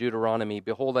verses in Deuteronomy.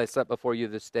 "Behold, I set before you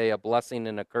this day a blessing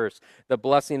and a curse. The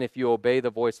blessing if you obey the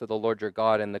voice of the Lord your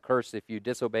God, and the curse if you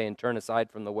disobey and turn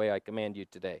aside from the way I command you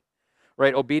today."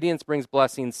 Right? Obedience brings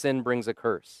blessing, sin brings a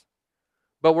curse.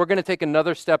 But we're going to take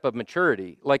another step of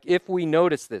maturity. Like if we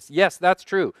notice this, yes, that's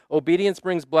true. Obedience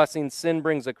brings blessing, sin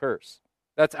brings a curse.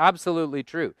 That's absolutely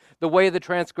true. The way the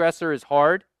transgressor is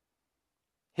hard,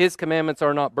 his commandments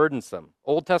are not burdensome.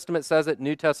 Old Testament says it,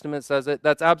 New Testament says it.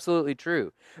 That's absolutely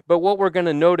true. But what we're going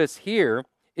to notice here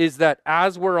is that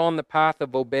as we're on the path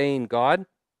of obeying God,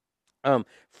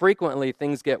 frequently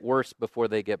things get worse before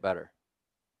they get better.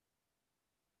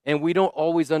 And we don't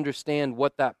always understand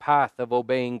what that path of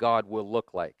obeying God will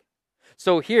look like.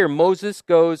 So here, Moses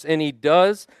goes and he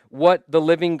does what the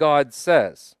living God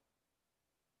says.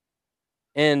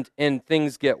 And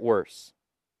things get worse.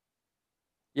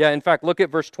 Yeah, in fact, look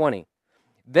at verse 20.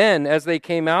 "Then, as they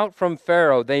came out from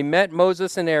Pharaoh, they met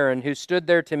Moses and Aaron, who stood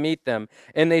there to meet them.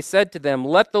 And they said to them,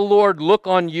 'Let the Lord look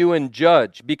on you and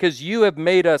judge, because you have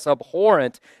made us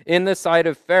abhorrent in the sight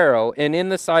of Pharaoh and in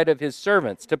the sight of his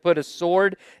servants, to put a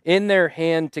sword in their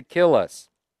hand to kill us.'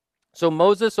 So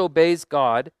Moses obeys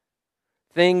God.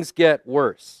 Things get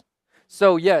worse.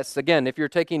 So yes, again, if you're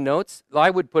taking notes, I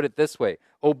would put it this way.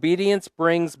 Obedience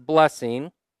brings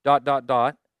blessing, ...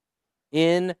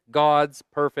 in God's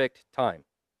perfect time.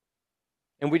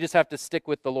 And we just have to stick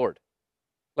with the Lord.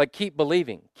 Like keep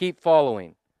believing, keep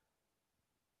following.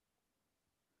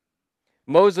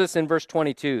 Moses in verse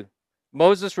 22,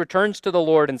 Moses returns to the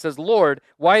Lord and says, "Lord,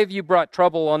 why have you brought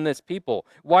trouble on this people?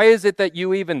 Why is it that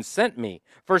you even sent me?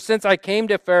 For since I came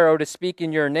to Pharaoh to speak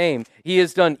in your name, he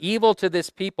has done evil to this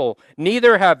people.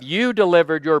 Neither have you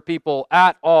delivered your people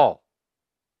at all."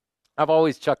 I've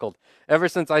always chuckled ever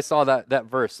since I saw that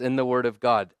verse in the Word of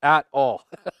God, at all.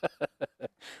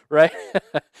 Right?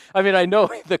 I mean, I know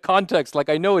the context, like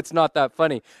I know it's not that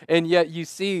funny. And yet you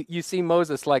see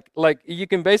Moses, like you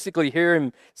can basically hear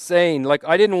him saying, like,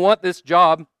 "I didn't want this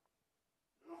job.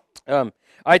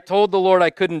 I told the Lord I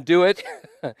couldn't do it.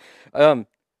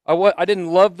 I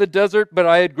didn't love the desert, but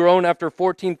I had grown after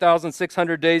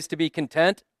 14,600 days to be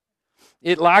content.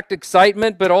 It lacked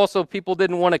excitement, but also people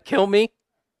didn't want to kill me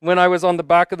when I was on the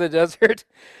back of the desert.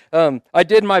 I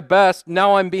did my best.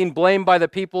 Now I'm being blamed by the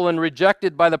people and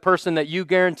rejected by the person that you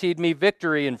guaranteed me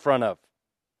victory in front of.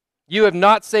 You have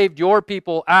not saved your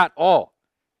people at all.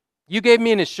 You gave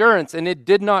me an assurance, and it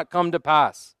did not come to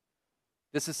pass.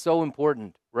 This is so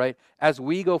important, right? As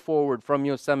we go forward from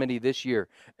Yosemite this year,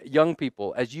 young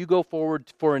people, as you go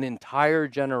forward for an entire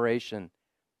generation,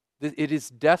 it is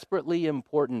desperately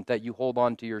important that you hold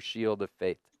on to your shield of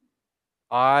faith.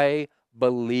 I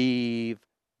believe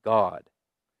God.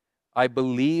 I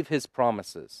believe his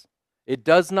promises. It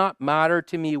does not matter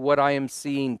to me what I am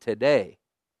seeing today,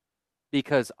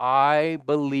 because I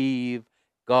believe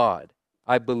God.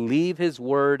 I believe his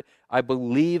word. I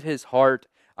believe his heart.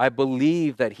 I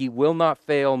believe that he will not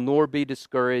fail nor be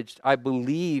discouraged. I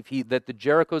believe that the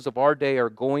Jerichos of our day are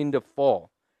going to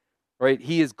fall. Right?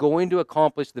 He is going to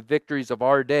accomplish the victories of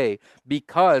our day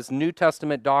because New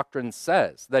Testament doctrine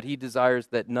says that he desires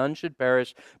that none should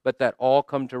perish, but that all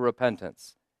come to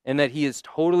repentance, and that he is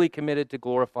totally committed to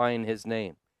glorifying his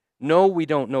name. No, we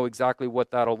don't know exactly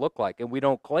what that'll look like, and we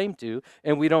don't claim to,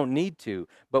 and we don't need to,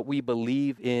 but we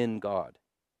believe in God.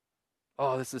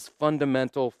 Oh, this is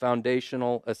fundamental,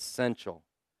 foundational, essential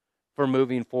for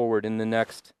moving forward in the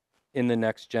next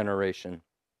generation.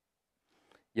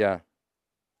 Yeah.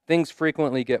 Things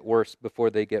frequently get worse before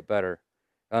they get better.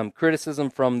 Criticism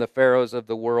from the pharaohs of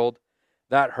the world,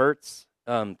 that hurts.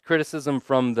 Criticism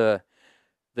from the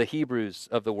Hebrews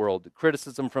of the world,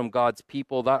 criticism from God's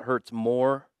people, that hurts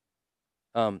more.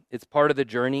 It's part of the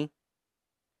journey.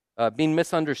 Being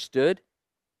misunderstood.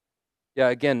 Yeah,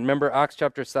 again, remember Acts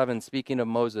chapter 7, speaking of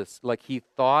Moses, like he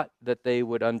thought that they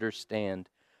would understand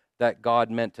that God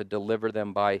meant to deliver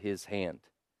them by his hand.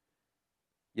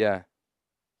 Yeah.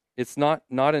 It's not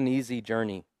an easy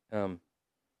journey.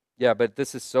 Yeah, but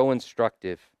this is so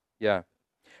instructive. Yeah.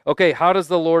 Okay, how does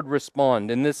the Lord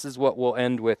respond? And this is what we'll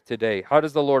end with today. How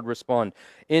does the Lord respond?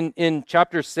 In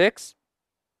chapter 6,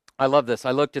 I love this.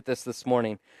 I looked at this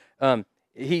morning.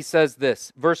 He says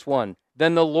this, verse 1,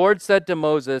 "Then the Lord said to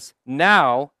Moses,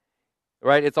 now,"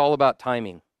 right, it's all about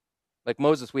timing. Like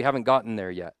Moses, we haven't gotten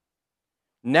there yet.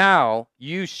 "Now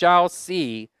you shall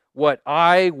see what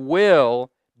I will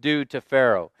do to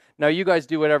Pharaoh." Now, you guys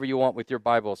do whatever you want with your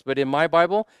Bibles, but in my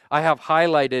Bible, I have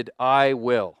highlighted "I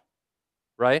will,"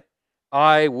 right?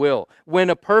 I will.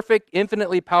 When a perfect,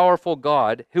 infinitely powerful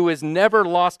God who has never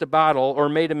lost a battle or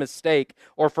made a mistake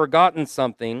or forgotten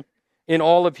something in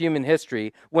all of human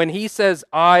history, when he says,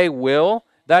 "I will,"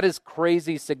 that is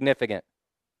crazy significant.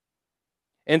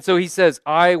 And so he says,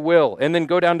 "I will." And then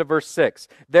go down to verse 6.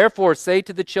 "Therefore say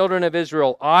to the children of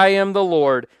Israel, I am the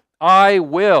Lord, I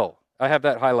will." I have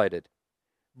that highlighted.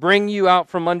 "Bring you out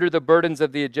from under the burdens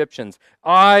of the Egyptians.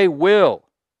 I will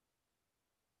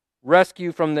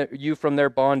rescue you from their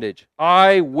bondage.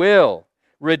 I will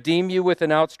redeem you with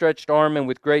an outstretched arm and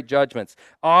with great judgments.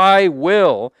 I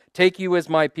will take you as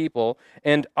my people,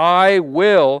 and I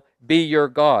will be your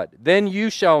God. Then you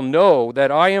shall know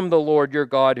that I am the Lord your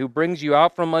God, who brings you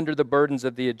out from under the burdens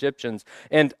of the Egyptians.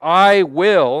 And I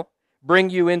will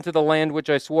bring you into the land which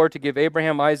I swore to give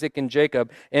Abraham, Isaac, and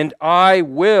Jacob, and I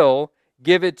will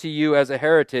give it to you as a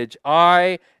heritage.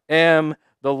 I am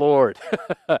the Lord."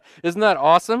 Isn't that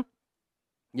awesome?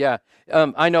 Yeah,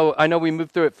 I know we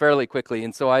moved through it fairly quickly,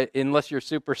 and so unless you're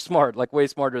super smart, like way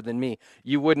smarter than me,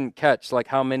 you wouldn't catch like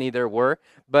how many there were.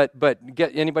 But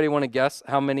anybody want to guess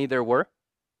how many there were?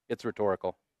 It's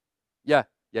rhetorical. Yeah.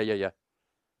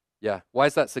 Why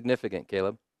is that significant,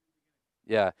 Caleb?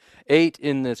 Yeah, 8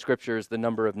 in the scripture is the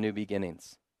number of new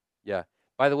beginnings. Yeah.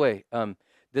 By the way,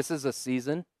 this is a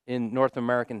season in North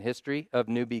American history of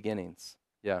new beginnings.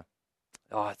 Yeah.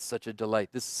 Oh, it's such a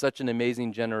delight. This is such an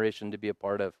amazing generation to be a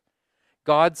part of.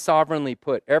 God sovereignly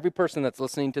put every person that's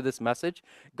listening to this message,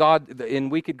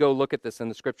 and we could go look at this in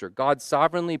the scripture. God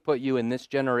sovereignly put you in this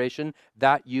generation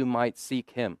that you might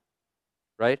seek him,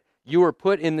 right? You were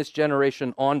put in this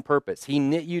generation on purpose. He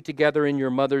knit you together in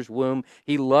your mother's womb.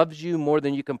 He loves you more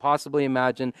than you can possibly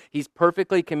imagine. He's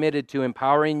perfectly committed to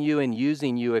empowering you and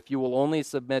using you if you will only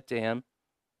submit to him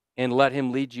and let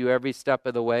him lead you every step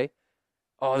of the way.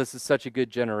 Oh, this is such a good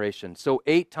generation. So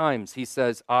 8 times he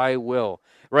says, "I will,"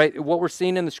 right? What we're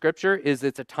seeing in the scripture is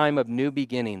it's a time of new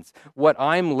beginnings. What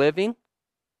I'm living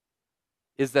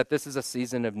is that this is a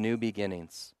season of new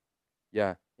beginnings.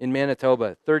 Yeah. In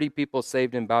Manitoba, 30 people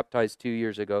saved and baptized 2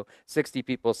 years ago, 60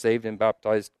 people saved and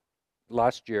baptized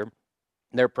last year.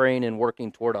 They're praying and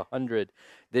working toward 100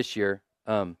 this year.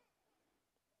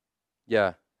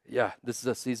 Yeah, this is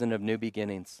a season of new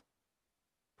beginnings.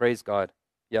 Praise God.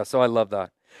 Yeah, so I love that.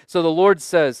 So the Lord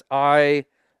says, I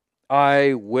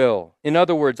will. In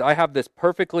other words, I have this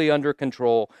perfectly under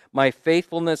control. My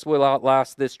faithfulness will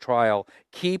outlast this trial.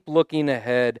 Keep looking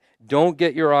ahead. Don't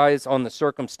get your eyes on the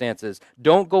circumstances.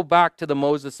 Don't go back to the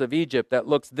Moses of Egypt that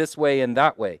looks this way and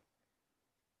that way.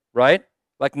 Right?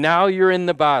 Like now you're in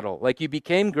the battle. Like you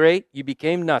became great, you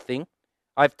became nothing.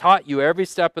 I've taught you every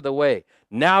step of the way.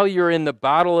 Now you're in the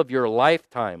battle of your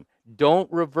lifetime.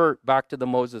 Don't revert back to the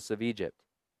Moses of Egypt.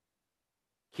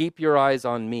 Keep your eyes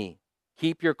on me.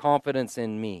 Keep your confidence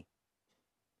in me.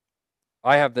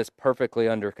 I have this perfectly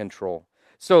under control.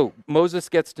 So Moses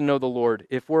gets to know the Lord.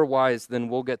 If we're wise, then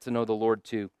we'll get to know the Lord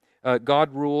too.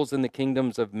 God rules in the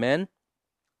kingdoms of men.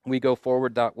 We go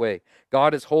forward that way.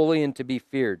 God is holy and to be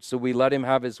feared, so we let him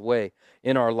have his way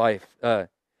in our life.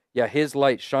 His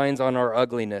light shines on our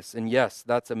ugliness. And yes,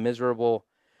 that's a miserable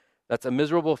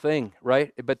thing,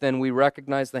 right? But then we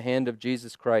recognize the hand of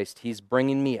Jesus Christ. He's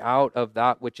bringing me out of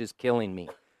that which is killing me.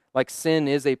 Like sin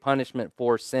is a punishment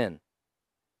for sin.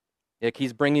 Like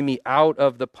he's bringing me out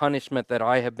of the punishment that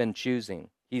I have been choosing.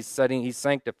 He's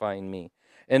sanctifying me.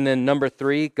 And then number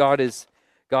 3, God is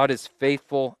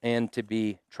faithful and to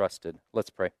be trusted. Let's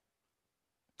pray.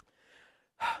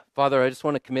 Father, I just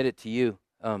want to commit it to you.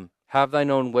 Have thine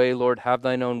own way, Lord, have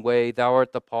thine own way. Thou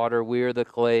art the potter, we are the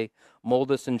clay.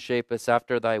 Mold us and shape us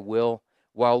after thy will,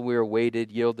 while we are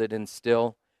waited, yielded, and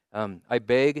still. I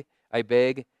beg,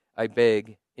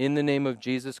 in the name of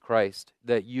Jesus Christ,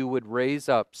 that you would raise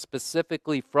up,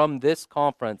 specifically from this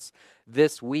conference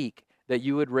this week, that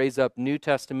you would raise up New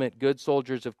Testament good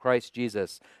soldiers of Christ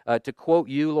Jesus. To quote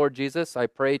you, Lord Jesus, I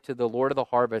pray to the Lord of the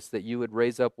harvest that you would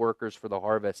raise up workers for the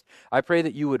harvest. I pray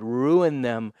that you would ruin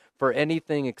them for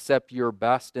anything except your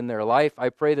best in their life. I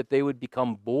pray that they would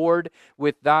become bored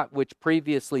with that which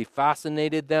previously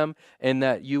fascinated them, and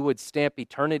that you would stamp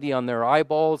eternity on their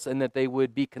eyeballs, and that they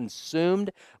would be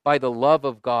consumed by the love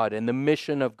of God and the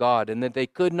mission of God, and that they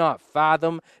could not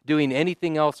fathom doing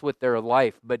anything else with their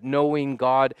life but knowing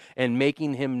God and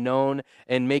making him known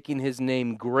and making his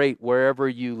name great wherever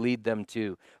you lead them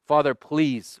to. Father,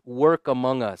 please work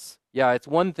among us. Yeah, it's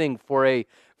one thing for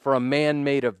a man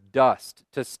made of dust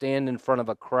to stand in front of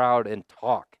a crowd and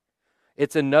talk.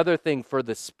 It's another thing for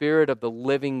the Spirit of the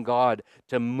living God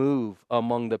to move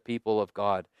among the people of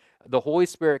God. The Holy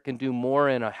Spirit can do more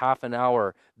in a half an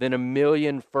hour than 1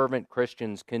 million fervent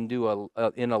Christians can do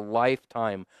in a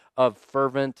lifetime of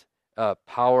fervent,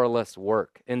 powerless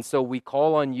work. And so we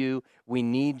call on you. We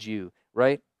need you,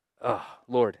 right?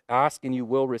 Lord, ask and you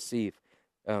will receive.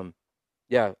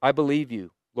 I believe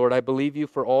you. Lord, I believe you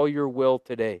for all your will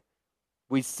today.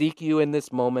 We seek you in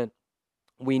this moment.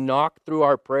 We knock through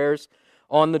our prayers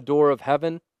on the door of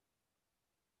heaven.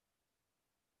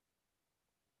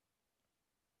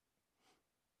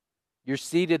 You're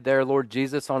seated there, Lord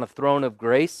Jesus, on a throne of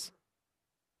grace.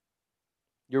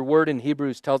 Your word in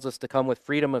Hebrews tells us to come with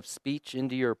freedom of speech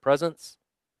into your presence.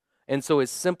 And so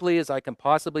as simply as I can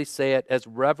possibly say it, as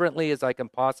reverently as I can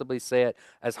possibly say it,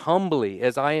 as humbly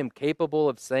as I am capable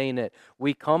of saying it,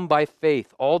 we come by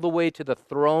faith all the way to the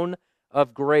throne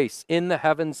of grace in the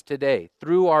heavens today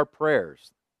through our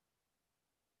prayers.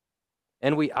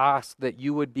 And we ask that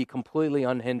you would be completely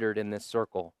unhindered in this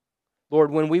circle.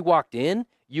 Lord, when we walked in,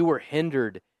 you were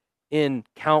hindered in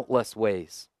countless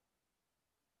ways.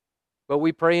 But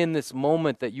we pray in this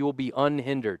moment that you will be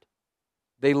unhindered.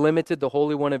 They limited the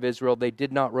Holy One of Israel. They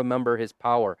did not remember his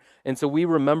power. And so we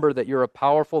remember that you're a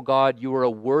powerful God. You are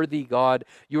a worthy God.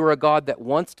 You are a God that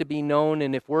wants to be known.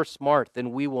 And if we're smart,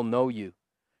 then we will know you.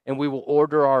 And we will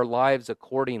order our lives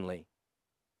accordingly.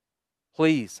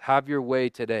 Please have your way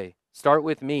today. Start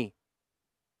with me.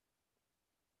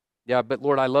 Yeah, but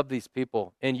Lord, I love these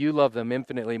people. And you love them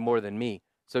infinitely more than me.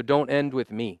 So don't end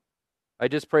with me. I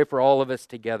just pray for all of us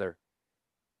together.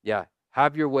 Yeah,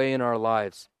 have your way in our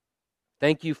lives.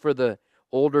 Thank you for the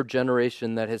older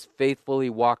generation that has faithfully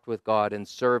walked with God and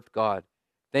served God.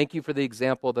 Thank you for the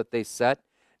example that they set.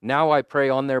 Now I pray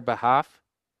on their behalf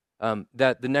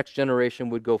that the next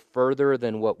generation would go further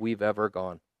than what we've ever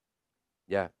gone.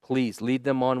 Yeah, please lead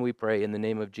them on, we pray, in the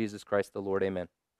name of Jesus Christ the Lord. Amen.